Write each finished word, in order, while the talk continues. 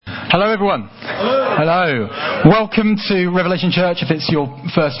Hello everyone. Hello. Welcome to Revelation Church if it's your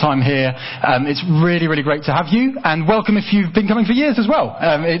first time here. It's really, really great to have you, and welcome if you've been coming for years as well.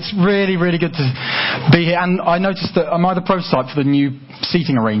 It's really, really good to be here, and I noticed that I'm the prototype for the new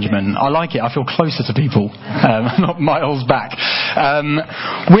seating arrangement. I like it. I feel closer to people, not miles back.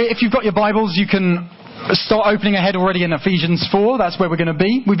 If you've got your Bibles, you can start opening ahead already in Ephesians 4. That's where we're going to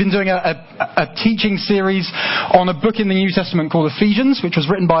be. We've been doing a teaching series on a book in the New Testament called Ephesians, which was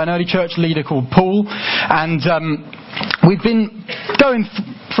written by an early church leader called Paul. And we've been going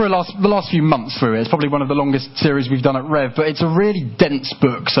for the last few months through it. It's probably one of the longest series we've done at Rev, but it's a really dense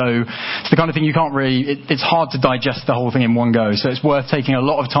book, so it's the kind of thing you can't really... It's hard to digest the whole thing in one go, so it's worth taking a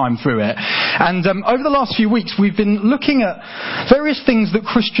lot of time through it. And over the last few weeks, we've been looking at various things that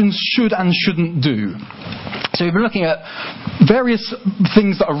Christians should and shouldn't do. So we've been looking at various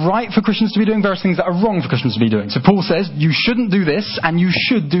things that are right for Christians to be doing, various things that are wrong for Christians to be doing. So Paul says, you shouldn't do this, and you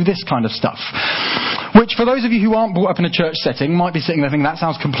should do this kind of stuff. Which, for those of you who aren't brought up in a church setting, might be sitting there thinking, that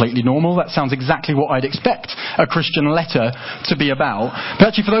sounds completely normal, that sounds exactly what I'd expect a Christian letter to be about. But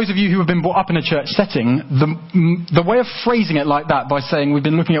actually, for those of you who have been brought up in a church setting, the way of phrasing it like that, by saying we've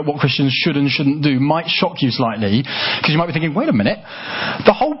been looking at what Christians should and shouldn't do, might shock you slightly, because you might be thinking, wait a minute,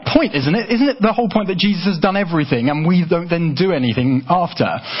 the whole point, isn't it the whole point that Jesus has done everything and we don't then do anything after?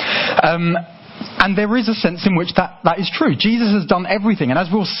 And there is a sense in which that is true. Jesus has done everything, and as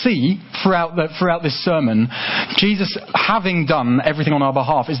we'll see throughout this sermon, Jesus, having done everything on our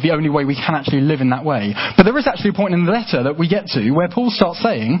behalf, is the only way we can actually live in that way. But there is actually a point in the letter that we get to where Paul starts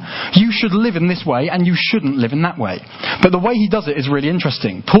saying, you should live in this way and you shouldn't live in that way. But the way he does it is really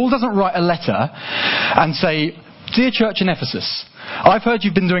interesting. Paul doesn't write a letter and say, Dear Church in Ephesus, I've heard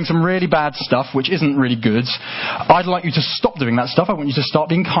you've been doing some really bad stuff which isn't really good. I'd like you to stop doing that stuff. I want you to start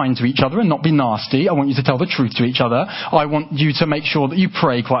being kind to each other and not be nasty. I want you to tell the truth to each other. I want you to make sure that you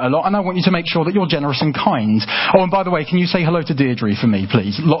pray quite a lot, and I want you to make sure that you're generous and kind. Oh, and by the way, can you say hello to Deirdre for me,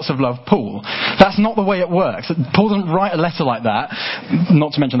 please? Lots of love, Paul. That's not the way it works. Paul doesn't write a letter like that,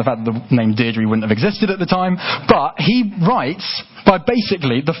 not to mention the fact that the name Deirdre wouldn't have existed at the time, but he writes by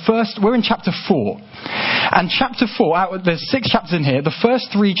basically we're in chapter 4. And chapter 4, there's 6 chapters in here. The first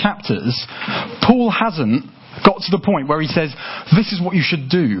 3 chapters, Paul hasn't got to the point where he says, this is what you should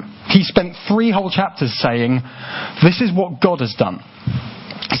do. He spent 3 whole chapters saying, this is what God has done.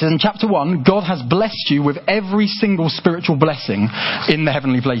 He says in chapter 1, God has blessed you with every single spiritual blessing in the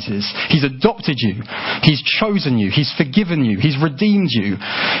heavenly places. He's adopted you. He's chosen you. He's forgiven you. He's redeemed you.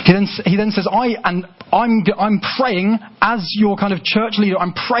 He then says, I'm praying as your kind of church leader,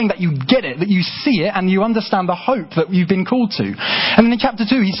 I'm praying that you get it, that you see it, and you understand the hope that you've been called to. And then in chapter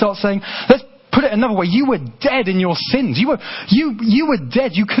 2, he starts saying, let's put it another way, you were dead in your sins. You were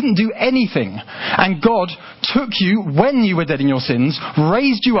dead. You couldn't do anything. And God took you when you were dead in your sins,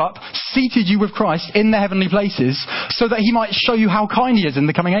 raised you up, seated you with Christ in the heavenly places so that he might show you how kind he is in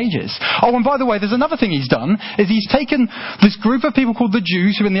the coming ages. Oh, and by the way, there's another thing he's done, is he's taken this group of people called the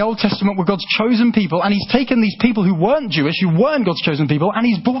Jews, who in the Old Testament were God's chosen people, and he's taken these people who weren't Jewish, who weren't God's chosen people, and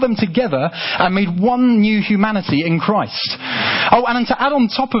he's brought them together and made one new humanity in Christ. Oh, and to add on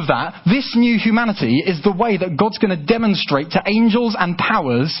top of that, this new humanity is the way that God's going to demonstrate to angels and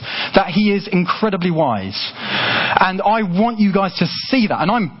powers that he is incredibly wise. And I want you guys to see that.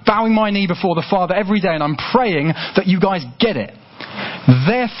 And I'm bowing my knee before the Father every day and I'm praying that you guys get it.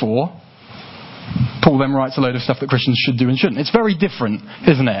 Therefore, Paul then writes a load of stuff that Christians should do and shouldn't. It's very different,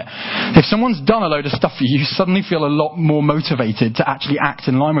 isn't it? If someone's done a load of stuff for you, you suddenly feel a lot more motivated to actually act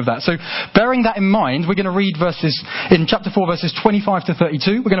in line with that. So, bearing that in mind, we're going to read in chapter 4, verses 25 to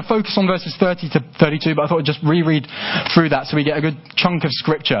 32. We're going to focus on verses 30 to 32, but I thought I'd just reread through that so we get a good chunk of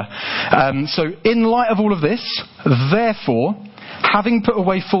scripture. So, in light of all of this, therefore, having put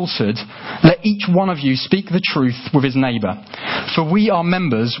away falsehood, let each one of you speak the truth with his neighbour, for we are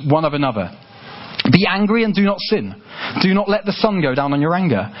members one of another. Be angry and do not sin. Do not let the sun go down on your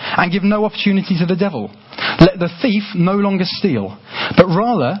anger, and give no opportunity to the devil. Let the thief no longer steal, but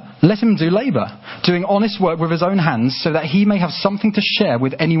rather let him do labour, doing honest work with his own hands, so that he may have something to share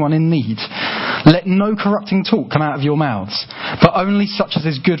with anyone in need. Let no corrupting talk come out of your mouths, but only such as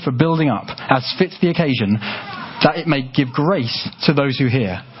is good for building up, as fits the occasion, that it may give grace to those who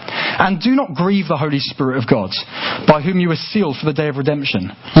hear. And do not grieve the Holy Spirit of God, by whom you were sealed for the day of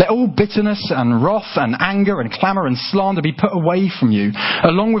redemption. Let all bitterness and wrath and anger and clamour and slander be put away from you,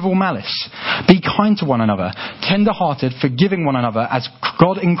 along with all malice. Be kind to one another, tender-hearted, forgiving one another, as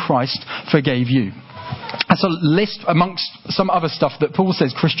God in Christ forgave you. That's a list amongst some other stuff that Paul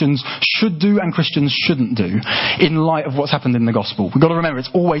says Christians should do and Christians shouldn't do in light of what's happened in the gospel. We've got to remember,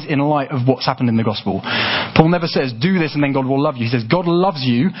 it's always in light of what's happened in the gospel. Paul never says, do this and then God will love you. He says, God loves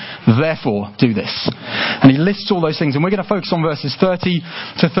you, therefore do this. And he lists all those things. And we're going to focus on verses 30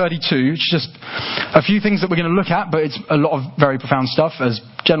 to 32, which is just a few things that we're going to look at, but it's a lot of very profound stuff, as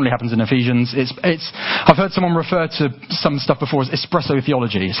generally happens in Ephesians. I've heard someone refer to some stuff before as espresso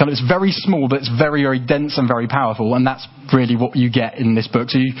theology. So it's very small, but it's very, very dense and very powerful, and that's really what you get in this book.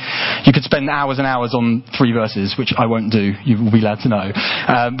 So you could spend hours and hours on 3 verses, which I won't do. You will be glad to know.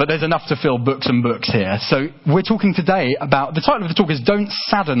 But there's enough to fill books and books here. So we're talking today about, the title of the talk is Don't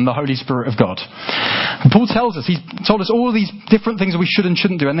Sadden the Holy Spirit of God. And Paul tells us, he's told us all of these different things that we should and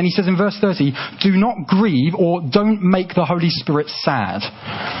shouldn't do, and then he says in verse 30, do not grieve or don't make the Holy Spirit sad.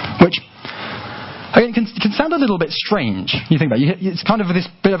 Which can sound a little bit strange. You think about it. It's kind of this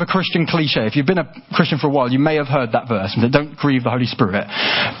bit of a Christian cliche. If you've been a Christian for a while, you may have heard that verse, that don't grieve the Holy Spirit.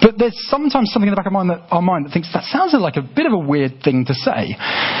 But there's sometimes something in the back of our mind that thinks that sounds like a bit of a weird thing to say.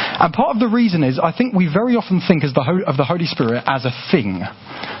 And part of the reason is, I think we very often think of the Holy Spirit as a thing,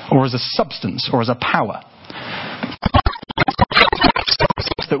 or as a substance, or as a power.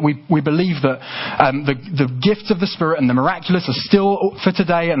 That we believe that the gifts of the Spirit and the miraculous are still for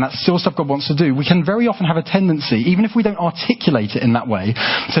today, and that's still stuff God wants to do. We can very often have a tendency, even if we don't articulate it in that way,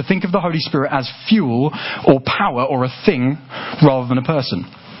 to think of the Holy Spirit as fuel or power or a thing rather than a person.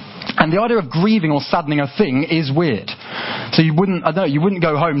 And the idea of grieving or saddening a thing is weird. So you wouldn't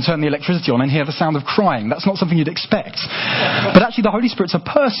go home, turn the electricity on and hear the sound of crying. That's not something you'd expect. But actually the Holy Spirit's a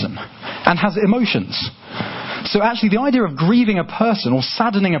person and has emotions. So actually the idea of grieving a person or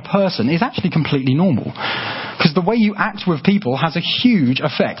saddening a person is actually completely normal. Because the way you act with people has a huge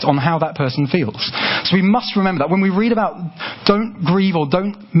effect on how that person feels. So we must remember that when we read about don't grieve or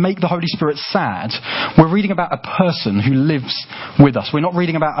don't make the Holy Spirit sad, we're reading about a person who lives with us. We're not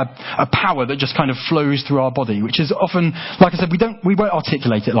reading about a power that just kind of flows through our body, which is often, like I said, we won't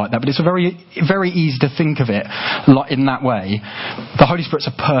articulate it like that, but it's very, very easy to think of it in that way. The Holy Spirit's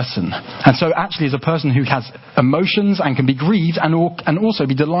a person. And so actually is a person who has emotions and can be grieved and also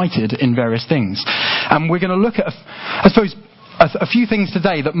be delighted in various things. And we're going to look at, I suppose, a few things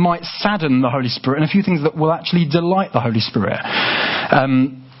today that might sadden the Holy Spirit and a few things that will actually delight the Holy Spirit.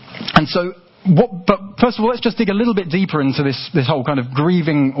 But first of all, let's just dig a little bit deeper into this whole kind of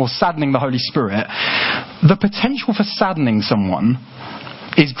grieving or saddening the Holy Spirit. The potential for saddening someone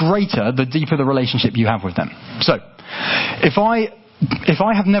is greater the deeper the relationship you have with them. So, if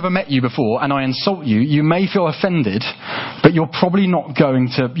I have never met you before and I insult you, you may feel offended, but you're probably not going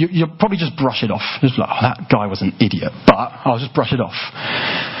to... You'll probably just brush it off. Just like, oh, that guy was an idiot, but I'll just brush it off.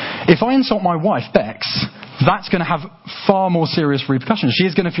 If I insult my wife, Bex, that's going to have far more serious repercussions. She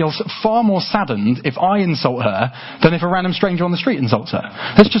is going to feel far more saddened if I insult her than if a random stranger on the street insults her.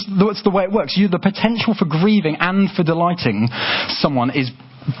 That's the way it works. The potential for grieving and for delighting someone is...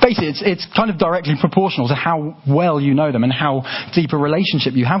 Basically, it's kind of directly proportional to how well you know them and how deep a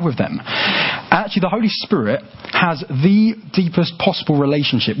relationship you have with them. Actually, the Holy Spirit has the deepest possible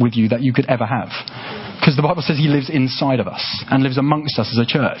relationship with you that you could ever have. Because the Bible says he lives inside of us and lives amongst us as a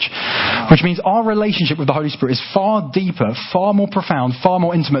church. Which means our relationship with the Holy Spirit is far deeper, far more profound, far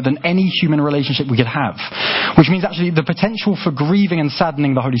more intimate than any human relationship we could have. Which means actually the potential for grieving and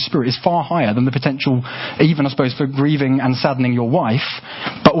saddening the Holy Spirit is far higher than the potential, even I suppose, for grieving and saddening your wife.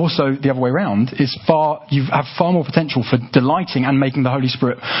 But also the other way around you have far more potential for delighting and making the Holy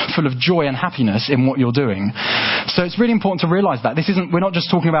Spirit full of joy and happiness in what you're doing. So it's really important to realise that we're not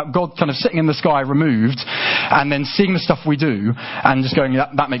just talking about God kind of sitting in the sky removed and then seeing the stuff we do and just going,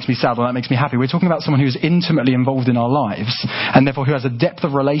 that makes me sad or that makes me happy. We're talking about someone who is intimately involved in our lives and therefore who has a depth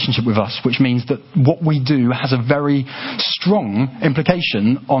of relationship with us, which means that what we do has a very strong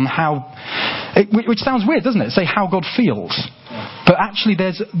implication on which sounds weird, doesn't it? Say how God feels. But actually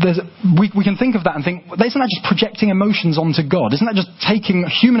we can think of that and think, isn't that just projecting emotions onto God? Isn't that just taking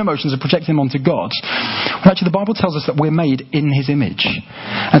human emotions and projecting them onto God? Well, actually the Bible tells us that we're made in his image.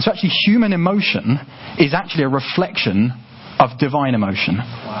 And so actually human emotion is actually a reflection of divine emotion.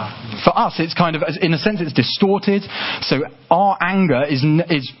 Wow. For us, it's kind of, in a sense, it's distorted. So our anger is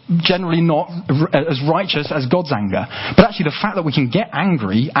generally not as righteous as God's anger. But actually the fact that we can get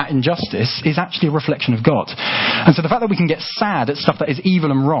angry at injustice is actually a reflection of God. And so the fact that we can get sad at stuff that is evil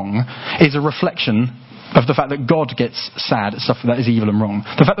and wrong is a reflection of the fact that God gets sad at stuff that is evil and wrong.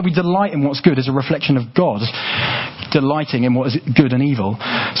 The fact that we delight in what's good is a reflection of God delighting in what is good and evil.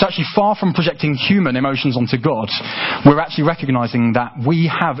 So actually, far from projecting human emotions onto God, we're actually recognizing that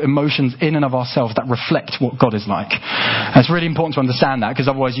we have emotions in and of ourselves that reflect what God is like. And it's really important to understand that, because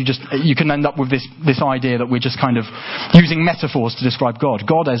otherwise you can end up with this idea that we're just kind of using metaphors to describe God.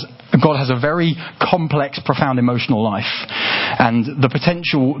 God has a very complex, profound emotional life, and the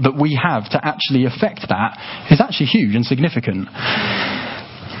potential that we have to actually affect that is actually huge and significant.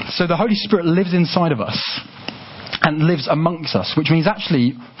 So the Holy Spirit lives inside of us and lives amongst us, which means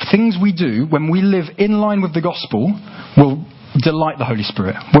actually things we do when we live in line with the gospel will delight the Holy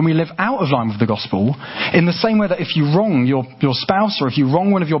Spirit. When we live out of line with the gospel, in the same way that if you wrong your spouse or if you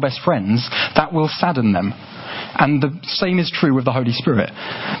wrong one of your best friends, that will sadden them. And the same is true with the Holy Spirit.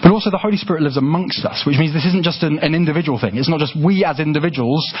 But also the Holy Spirit lives amongst us, which means this isn't just an individual thing. It's not just we as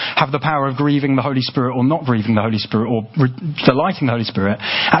individuals have the power of grieving the Holy Spirit or not grieving the Holy Spirit or delighting the Holy Spirit.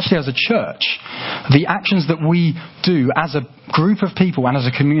 Actually, as a church, the actions that we do as a group of people and as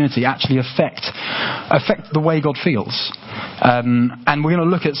a community actually affect the way God feels. And we're going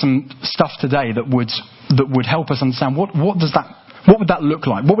to look at some stuff today that would help us understand what would that look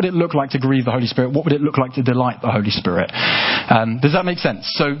like? What would it look like to grieve the Holy Spirit? What would it look like to delight the Holy Spirit? Does that make sense?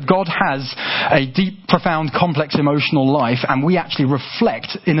 So God has a deep, profound, complex emotional life, and we actually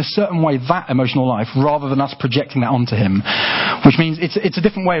reflect in a certain way that emotional life rather than us projecting that onto Him. Which means it's a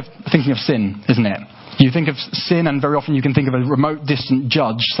different way of thinking of sin, isn't it? You think of sin, and very often you can think of a remote, distant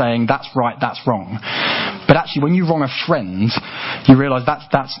judge saying, that's right, that's wrong. But actually, when you wrong a friend, you realise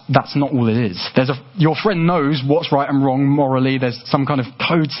that's not all it is. Your friend knows what's right and wrong morally. There's some kind of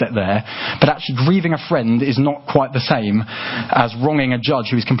code set there. But actually, grieving a friend is not quite the same as wronging a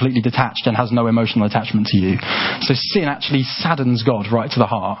judge who is completely detached and has no emotional attachment to you. So sin actually saddens God right to the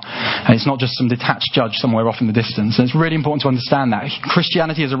heart. And it's not just some detached judge somewhere off in the distance. And it's really important to understand that.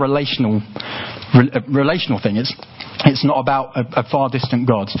 Christianity is a relational thing. It's not about a far distant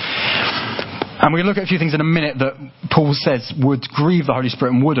God. And we're going to look at a few things in a minute that Paul says would grieve the Holy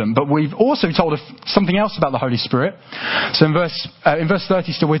Spirit and wouldn't. But we've also told something else about the Holy Spirit. So in verse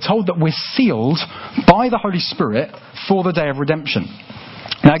 30 still, we're told that we're sealed by the Holy Spirit for the day of redemption.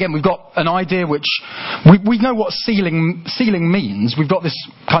 Now again, we've got an idea which we know what sealing means. We've got this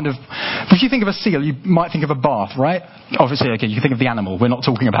kind of, if you think of a seal, you might think of a bath, right? Obviously, okay, you think of the animal. We're not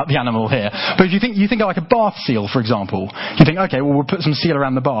talking about the animal here. But if you think of like a bath seal, for example, you think, okay, well, we'll put some seal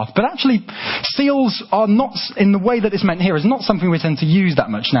around the bath. But actually, seals are not, in the way that it's meant here, is not something we tend to use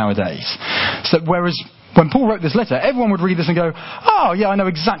that much nowadays. So whereas when Paul wrote this letter, everyone would read this and go, oh, yeah, I know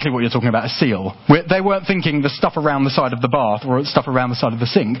exactly what you're talking about, a seal. They weren't thinking the stuff around the side of the bath or stuff around the side of the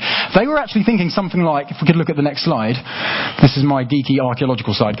sink. They were actually thinking something like, if we could look at the next slide, this is my geeky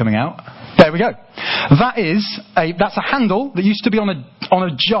archaeological side coming out. There we go. That's a handle that used to be on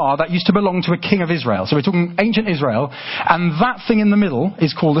a jar that used to belong to a king of Israel. So we're talking ancient Israel, and that thing in the middle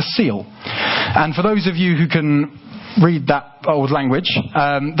is called a seal. And for those of you who can read that old language,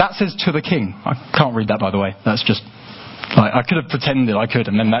 that says to the king. I can't read that, by the way. That's just, I could have pretended I could,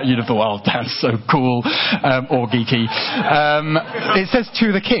 and then you'd have thought, oh, that's so cool, or geeky. It says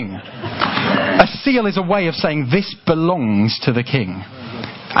to the king. A seal is a way of saying this belongs to the king.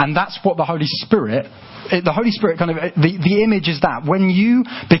 And that's what the Holy Spirit kind of, the image is that when you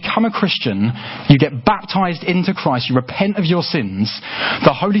become a Christian, you get baptized into Christ, you repent of your sins,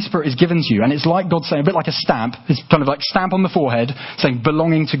 the Holy Spirit is given to you, and it's like God saying, a bit like a stamp, it's kind of like stamp on the forehead, saying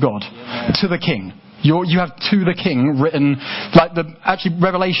belonging to God, to the King. You have to the King written, like actually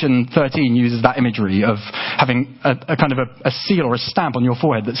Revelation 13 uses that imagery of having a kind of a seal or a stamp on your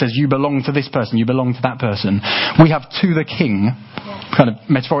forehead that says you belong to this person, you belong to that person. We have to the King, kind of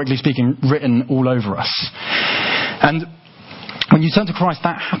metaphorically speaking, written all over us. And when you turn to Christ,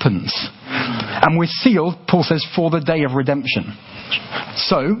 that happens. And we're sealed, Paul says, for the day of redemption.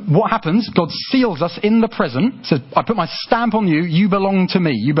 So, what happens? God seals us in the present. Says, I put my stamp on you. You belong to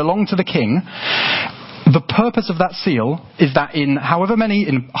me. You belong to the King. The purpose of that seal is that in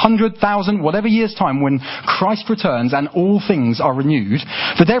 100,000, whatever years' time, when Christ returns and all things are renewed,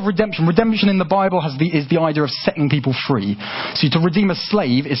 the day of redemption in the Bible is the idea of setting people free. So to redeem a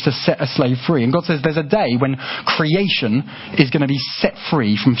slave is to set a slave free. And God says there's a day when creation is going to be set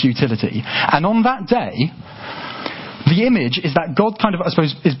free from futility. And on that day, the image is that God kind of, I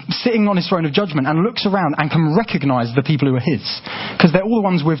suppose, is sitting on his throne of judgment and looks around and can recognise the people who are his. Because they're all the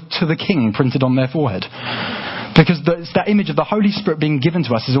ones with to the King printed on their forehead. Because it's that image of the Holy Spirit being given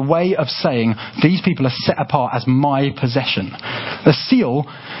to us is a way of saying, these people are set apart as my possession. The seal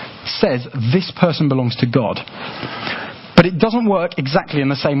says, this person belongs to God. But it doesn't work exactly in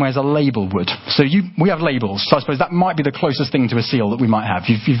the same way as a label would. So we have labels. So I suppose that might be the closest thing to a seal that we might have.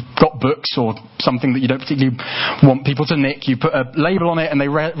 You've got books or something that you don't particularly want people to nick. You put a label on it and they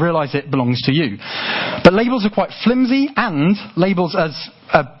realise it belongs to you. But labels are quite flimsy, and labels, as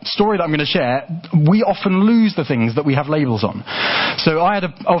a story that I'm going to share, we often lose the things that we have labels on. So I had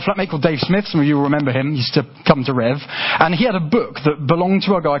an old flatmate called Dave Smith. Some of you will remember him. He used to come to Rev. And he had a book that belonged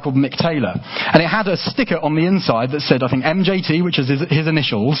to a guy called Mick Taylor. And it had a sticker on the inside that said, I think, MJT, which is his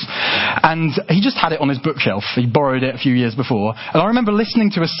initials. And he just had it on his bookshelf. He borrowed it a few years before. And I remember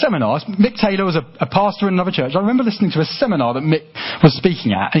listening to a seminar. Mick Taylor was a pastor in another church. I remember listening to a seminar that Mick was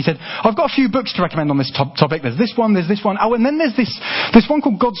speaking at. And he said, I've got a few books to recommend on this topic. There's this one, there's this one. Oh, and then there's this one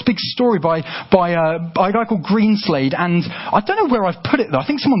called God's Big Story by a guy called Greenslade, and I don't know where I've put it though. I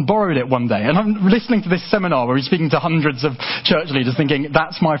think someone borrowed it one day, and I'm listening to this seminar where he's speaking to hundreds of church leaders thinking,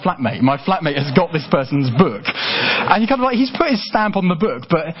 that's my flatmate. My flatmate has got this person's book. And you kind of like, he's put his stamp on the book,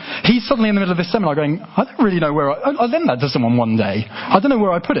 but he's suddenly in the middle of this seminar going, I don't really know where I lent that to someone one day. I don't know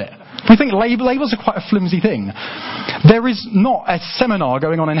where I put it. We think labels are quite a flimsy thing. There is not a seminar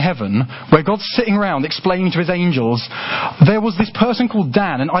going on in heaven where God's sitting around explaining to his angels, there was this person called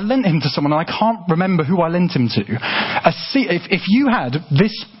Dan, and I lent him to someone, and I can't remember who I lent him to. If you had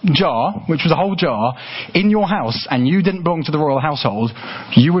this jar, which was a whole jar, in your house, and you didn't belong to the royal household,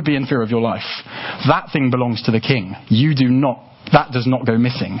 you would be in fear of your life. That thing belongs to the king. You do not. That does not go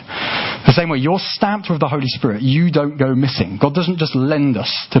missing. The same way you're stamped with the Holy Spirit, you don't go missing. God doesn't just lend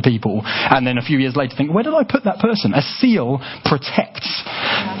us to people and then a few years later think, where did I put that person? A seal protects.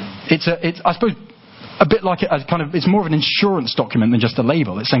 It's I suppose a bit like it's more of an insurance document than just a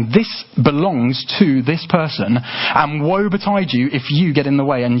label. It's saying this belongs to this person, and woe betide you if you get in the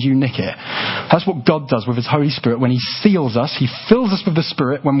way and you nick it. That's what God does with his Holy Spirit when he seals us. He fills us with the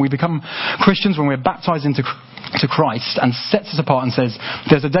Spirit when we become Christians, when we're baptized into Christ, and sets us apart and says,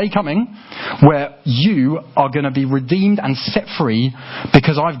 there's a day coming where you are going to be redeemed and set free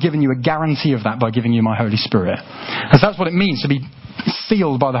because I've given you a guarantee of that by giving you my Holy Spirit. Because that's what it means to be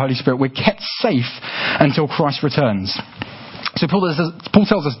sealed by the Holy Spirit. We're kept safe until Christ returns. So Paul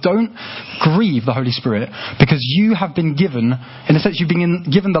tells us, don't grieve the Holy Spirit because you have been given, in a sense, you've been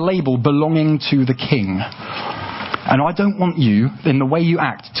given the label belonging to the King. And I don't want you, in the way you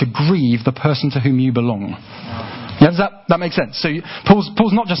act, to grieve the person to whom you belong. Yeah, does that make sense? So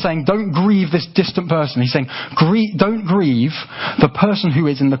Paul's not just saying, don't grieve this distant person. He's saying, don't grieve the person who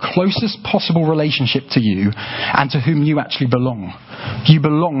is in the closest possible relationship to you and to whom you actually belong. You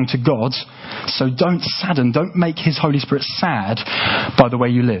belong to God, so don't make his Holy Spirit sad by the way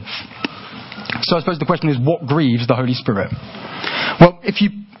you live. So I suppose the question is, what grieves the Holy Spirit? Well, if you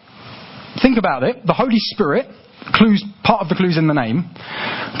think about it, the Holy Spirit, part of the clues in the name,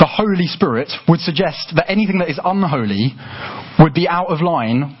 the Holy Spirit would suggest that anything that is unholy would be out of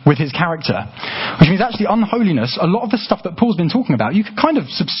line with his character. Which means actually unholiness, a lot of the stuff that Paul's been talking about, you could kind of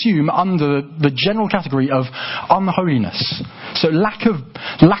subsume under the general category of unholiness. So lack of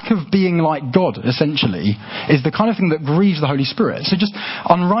being like God, essentially, is the kind of thing that grieves the Holy Spirit. So just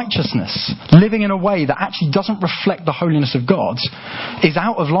unrighteousness, living in a way that actually doesn't reflect the holiness of God, is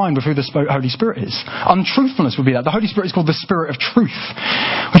out of line with who the Holy Spirit is. Untruthfulness would be that. The Holy Spirit is called the Spirit of Truth.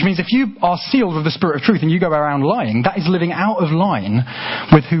 Which means if you are sealed with the Spirit of Truth and you go around lying, that is living out of line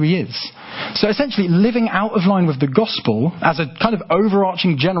with who he is. So essentially, living out of line with the gospel as a kind of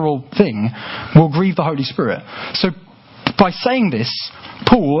overarching general thing will grieve the Holy Spirit. So by saying this,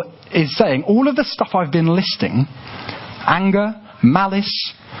 Paul is saying all of the stuff I've been listing, anger,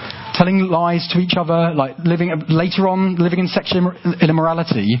 malice, telling lies to each other, like living in sexual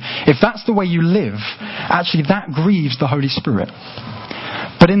immorality, if that's the way you live, actually that grieves the Holy Spirit.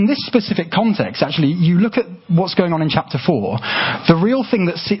 But in this specific context, actually, you look at what's going on in chapter 4, the real thing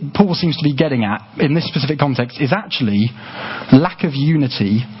that Paul seems to be getting at in this specific context is actually lack of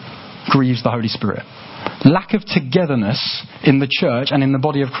unity grieves the Holy Spirit. Lack of togetherness in the church and in the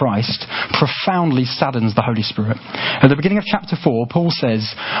body of Christ profoundly saddens the Holy Spirit. At the beginning of chapter 4, Paul says,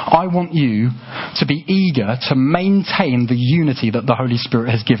 I want you to be eager to maintain the unity that the Holy Spirit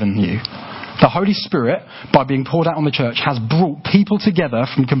has given you. The Holy Spirit, by being poured out on the church, has brought people together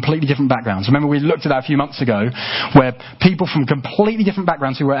from completely different backgrounds. Remember, we looked at that a few months ago, where people from completely different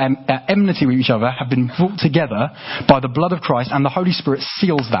backgrounds who were at enmity with each other have been brought together by the blood of Christ, and the Holy Spirit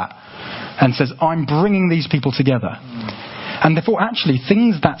seals that and says, I'm bringing these people together. And therefore, actually,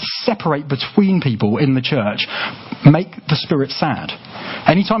 things that separate between people in the church make the Spirit sad.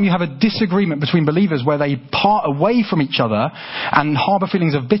 Anytime you have a disagreement between believers where they part away from each other and harbour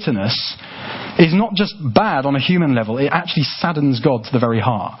feelings of bitterness, is not just bad on a human level, it actually saddens God to the very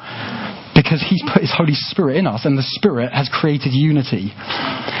heart. Because he's put his Holy Spirit in us, and the Spirit has created unity.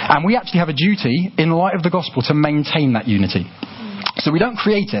 And we actually have a duty, in light of the gospel, to maintain that unity. So we don't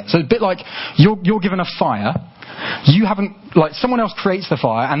create it. So it's a bit like you're given a fire. You haven't, like, someone else creates the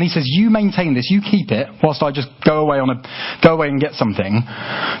fire and he says, you maintain this, you keep it, whilst I just go away and get something.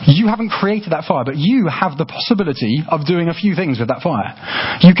 You haven't created that fire, but you have the possibility of doing a few things with that fire.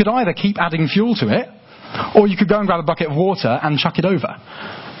 You could either keep adding fuel to it, or you could go and grab a bucket of water and chuck it over.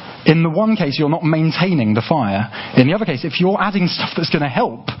 In the one case, you're not maintaining the fire. In the other case, if you're adding stuff that's going to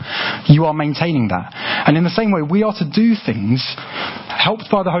help, you are maintaining that. And in the same way, we are to do things helped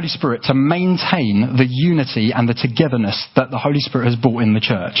by the Holy Spirit to maintain the unity and the togetherness that the Holy Spirit has brought in the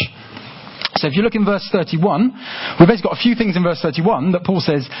church. So if you look in verse 31, we've basically got a few things in verse 31 that Paul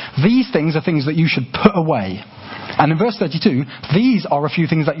says, these things are things that you should put away. And in verse 32, these are a few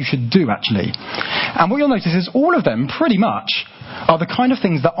things that you should do, actually. And what you'll notice is all of them, pretty much, are the kind of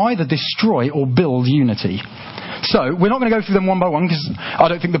things that either destroy or build unity. So, we're not going to go through them one by one, because I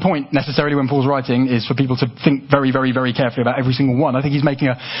don't think the point necessarily when Paul's writing is for people to think very, very, very carefully about every single one. I think he's making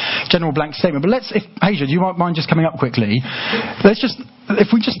a general blank statement. But Hasia, do you mind just coming up quickly? If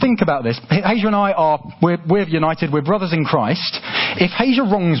we just think about this, Hasia and I we're united, we're brothers in Christ. If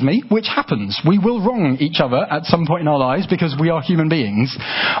Hasia wrongs me, which happens, we will wrong each other at some point in our lives because we are human beings,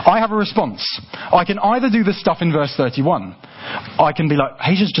 I have a response. I can either do the stuff in verse 31. I can be like,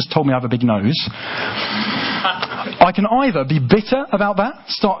 Hasia's just told me I have a big nose. I can either be bitter about that,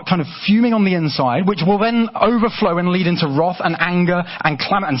 start kind of fuming on the inside, which will then overflow and lead into wrath and anger and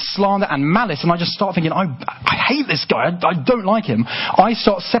clamour and slander and malice, and I just start thinking, I hate this guy, I don't like him. I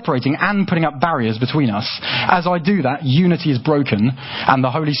start separating and putting up barriers between us. As I do that, unity is broken, and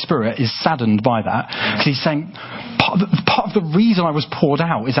the Holy Spirit is saddened by that, because he's saying, part of the reason I was poured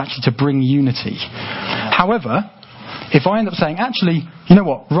out is actually to bring unity. However, if I end up saying, actually, you know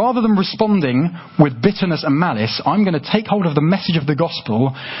what, rather than responding with bitterness and malice, I'm going to take hold of the message of the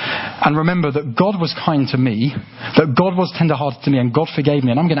gospel and remember that God was kind to me, that God was tender-hearted to me, and God forgave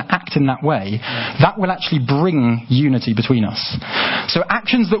me, and I'm going to act in that way, that will actually bring unity between us. So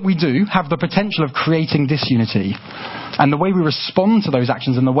actions that we do have the potential of creating disunity. And the way we respond to those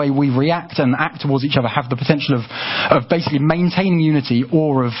actions and the way we react and act towards each other have the potential of basically maintaining unity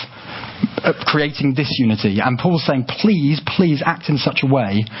or of creating disunity. And Paul's saying, please act in such a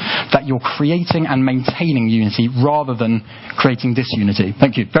way that you're creating and maintaining unity rather than creating disunity.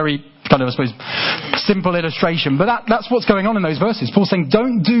 Thank you. Very kind of, I suppose, simple illustration. But that's what's going on in those verses. Paul's saying,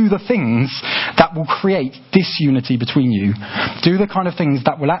 don't do the things that will create disunity between you. Do the kind of things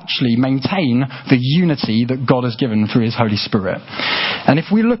that will actually maintain the unity that God has given through his Holy Spirit. And if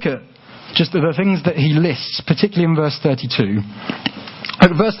we look at just the things that he lists, particularly in verse 32, at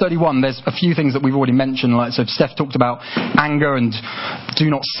verse 31, there's a few things that we've already mentioned. Like, so Steph talked about anger and do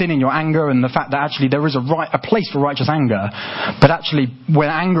not sin in your anger, and the fact that actually there is a place for righteous anger. But actually, when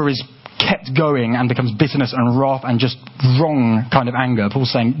anger is kept going and becomes bitterness and wrath and just wrong kind of anger,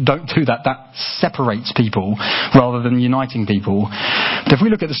 Paul's saying, don't do that. That separates people rather than uniting people. But if we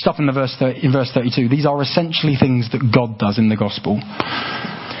look at the stuff in verse 32, these are essentially things that God does in the gospel.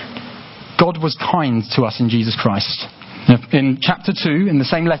 God was kind to us in Jesus Christ. In chapter 2, in the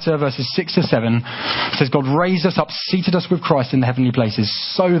same letter, verses 6 to 7, it says, God raised us up, seated us with Christ in the heavenly places,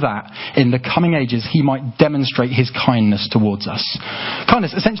 so that in the coming ages he might demonstrate his kindness towards us.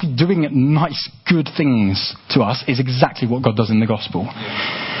 Kindness, essentially doing nice, good things to us, is exactly what God does in the gospel.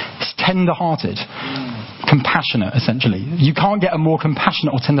 It's tender-hearted, compassionate, essentially. You can't get a more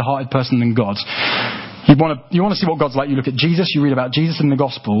compassionate or tender-hearted person than God. You want to see what God's like, you look at Jesus, you read about Jesus in the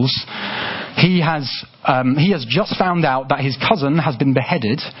Gospels. He has just found out that his cousin has been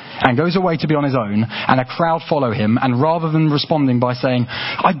beheaded and goes away to be on his own, and a crowd follow him, and rather than responding by saying,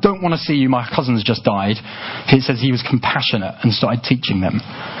 I don't want to see you, my cousin's just died, he says he was compassionate and started teaching them.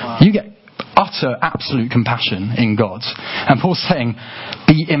 Wow. You get utter, absolute compassion in God. And Paul's saying,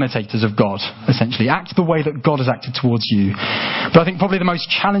 be imitators of God, essentially. Act the way that God has acted towards you. But I think probably the most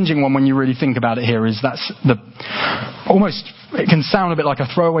challenging one when you really think about it here is it can sound a bit like a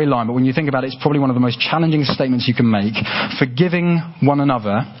throwaway line, but when you think about it, it's probably one of the most challenging statements you can make. Forgiving one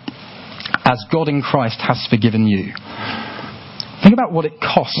another as God in Christ has forgiven you. Think about what it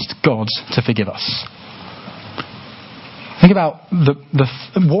cost God to forgive us. Think about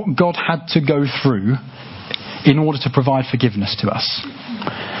what God had to go through in order to provide forgiveness to us.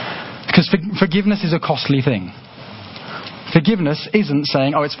 Because forgiveness is a costly thing. Forgiveness isn't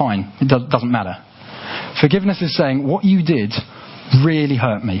saying, oh, it's fine, it doesn't matter. Forgiveness is saying, what you did really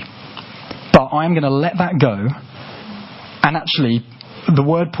hurt me, but I'm going to let that go. And actually, the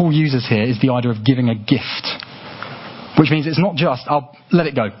word Paul uses here is the idea of giving a gift. Which means it's not just, I'll let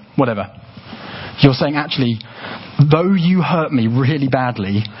it go, whatever. You're saying, actually, though you hurt me really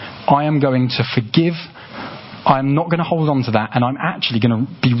badly, I am going to forgive. I'm not going to hold on to that, and I'm actually going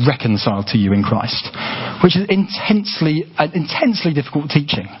to be reconciled to you in Christ, which is intensely difficult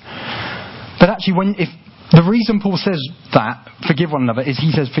teaching. But actually, the reason Paul says that, forgive one another, is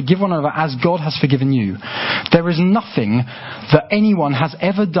he says, forgive one another as God has forgiven you. There is nothing that anyone has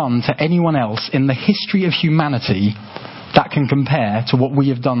ever done to anyone else in the history of humanity that can compare to what we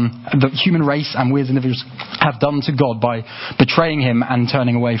have done, the human race and we as individuals have done to God by betraying him and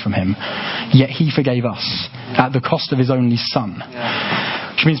turning away from him. Yet he forgave us at the cost of his only son.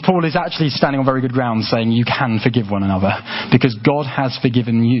 Which means Paul is actually standing on very good ground saying you can forgive one another because God has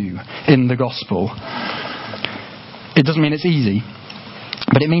forgiven you in the gospel. It doesn't mean it's easy,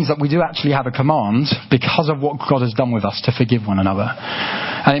 but it means that we do actually have a command because of what God has done with us to forgive one another.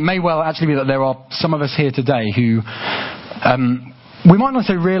 And it may well actually be that there are some of us here today who we might not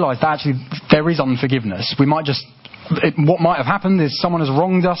necessarily realise that actually there is unforgiveness. We might just... what might have happened is someone has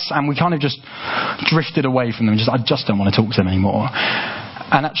wronged us and we kind of just drifted away from them. I just don't want to talk to them anymore.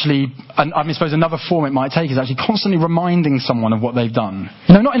 And actually, I suppose another form it might take is actually constantly reminding someone of what they've done.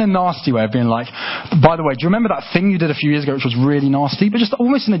 Not in a nasty way of being like, by the way, do you remember that thing you did a few years ago which was really nasty? But just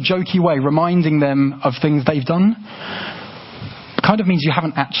almost in a jokey way, reminding them of things they've done. Kind of means you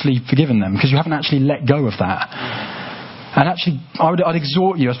haven't actually forgiven them because you haven't actually let go of that. And actually, I'd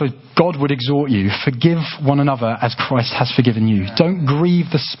exhort you, I suppose God would exhort you, forgive one another as Christ has forgiven you. Don't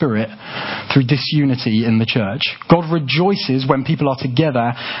grieve the Spirit through disunity in the church. God rejoices when people are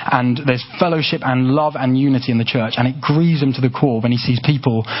together and there's fellowship and love and unity in the church, and it grieves him to the core when he sees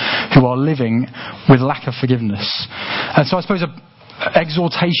people who are living with lack of forgiveness. And so I suppose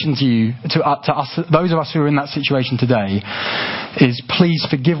exhortation to us, those of us who are in that situation today, is please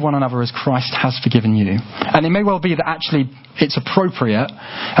forgive one another as Christ has forgiven you. And it may well be that actually it's appropriate,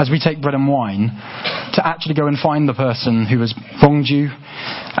 as we take bread and wine, to actually go and find the person who has wronged you,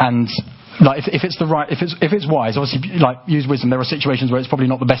 and if it's wise, obviously, use wisdom. There are situations where it's probably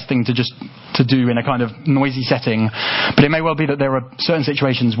not the best thing to do in a kind of noisy setting, but it may well be that there are certain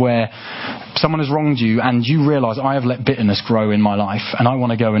situations where someone has wronged you and you realise I have let bitterness grow in my life and I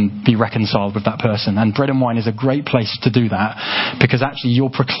want to go and be reconciled with that person. And bread and wine is a great place to do that, because actually you're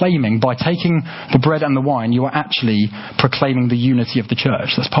proclaiming, by taking the bread and the wine, you are actually proclaiming the unity of the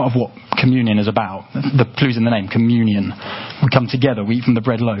church. That's part of what communion is about. The clue's in the name, communion. We come together, we eat from the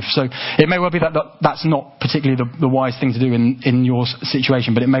bread loaf. So it may well be that that's not particularly the wise thing to do in your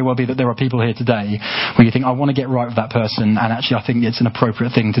situation, but it may well be that there are people here today where you think, I want to get right with that person, and actually I think it's an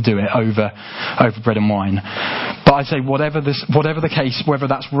appropriate thing to do it over bread and wine. But I say, whatever the case, whether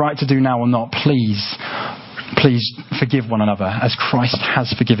that's right to do now or not, please forgive one another as Christ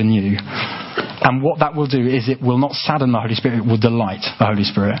has forgiven you. And what that will do is it will not sadden the Holy Spirit, it will delight the Holy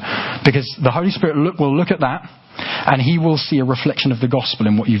Spirit. Because the Holy Spirit will look at that and he will see a reflection of the gospel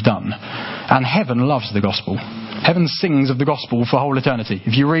in what you've done. And heaven loves the gospel. Heaven sings of the gospel for whole eternity.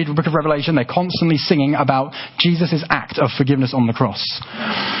 If you read the book of Revelation, they're constantly singing about Jesus' act of forgiveness on the cross.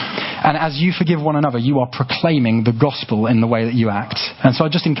 And as you forgive one another, you are proclaiming the gospel in the way that you act. And so I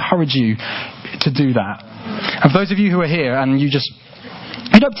just encourage you to do that. And for those of you who are here and you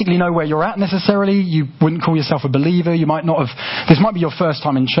don't particularly know where you're at necessarily, you wouldn't call yourself a believer, you might not have, this might be your first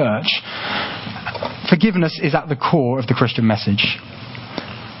time in church. Forgiveness is at the core of the Christian message.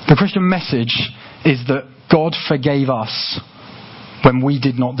 The Christian message is that God forgave us when we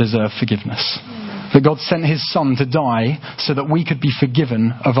did not deserve forgiveness. That God sent his Son to die so that we could be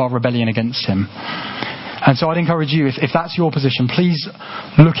forgiven of our rebellion against him. And so I'd encourage you, if that's your position, please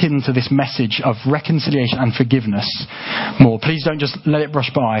look into this message of reconciliation and forgiveness more. Please don't just let it brush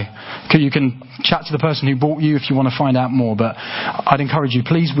by. You can chat to the person who bought you if you want to find out more, but I'd encourage you,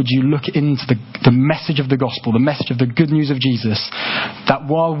 please would you look into the message of the gospel, the message of the good news of Jesus, that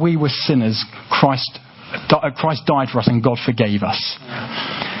while we were sinners, Christ died for us and God forgave us.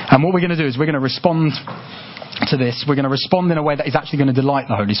 And what we're going to do is we're going to respond to this. We're going to respond in a way that is actually going to delight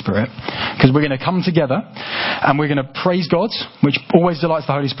the Holy Spirit, because we're going to come together and we're going to praise God, which always delights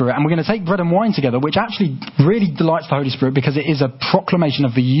the Holy Spirit, and we're going to take bread and wine together, which actually really delights the Holy Spirit because it is a proclamation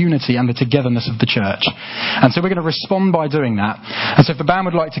of the unity and the togetherness of the church. And so we're going to respond by doing that. And so if the band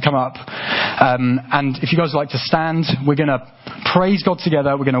would like to come up, and if you guys would like to stand, we're going to praise God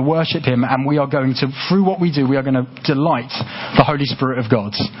together, we're going to worship him, and we are going to, through what we do, we are going to delight the Holy Spirit of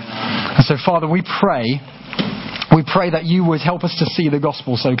God. And so Father, we pray We pray that you would help us to see the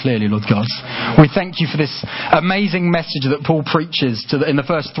gospel so clearly, Lord God. We thank you for this amazing message that Paul preaches in the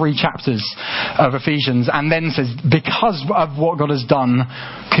first 3 chapters of Ephesians, and then says, because of what God has done,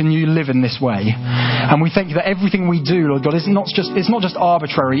 can you live in this way? And we thank you that everything we do, Lord God, it's not just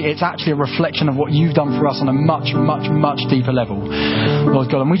arbitrary, it's actually a reflection of what you've done for us on a much, much, much deeper level,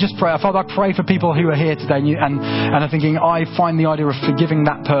 Lord God. And we just pray, Father, I pray for people who are here today and are thinking, I find the idea of forgiving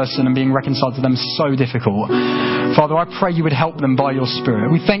that person and being reconciled to them so difficult. Father, I pray you would help them by your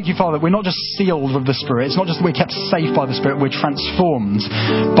Spirit. We thank you, Father, that we're not just sealed with the Spirit. It's not just that we're kept safe by the Spirit. We're transformed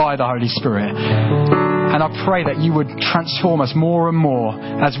by the Holy Spirit. And I pray that you would transform us more and more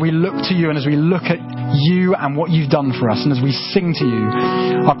as we look to you and as we look at you and what you've done for us and as we sing to you.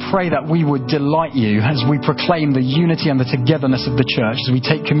 I pray that we would delight you as we proclaim the unity and the togetherness of the church, as we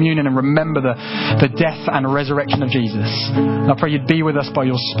take communion and remember the death and resurrection of Jesus. And I pray you'd be with us by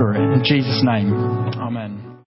your Spirit. In Jesus' name, amen.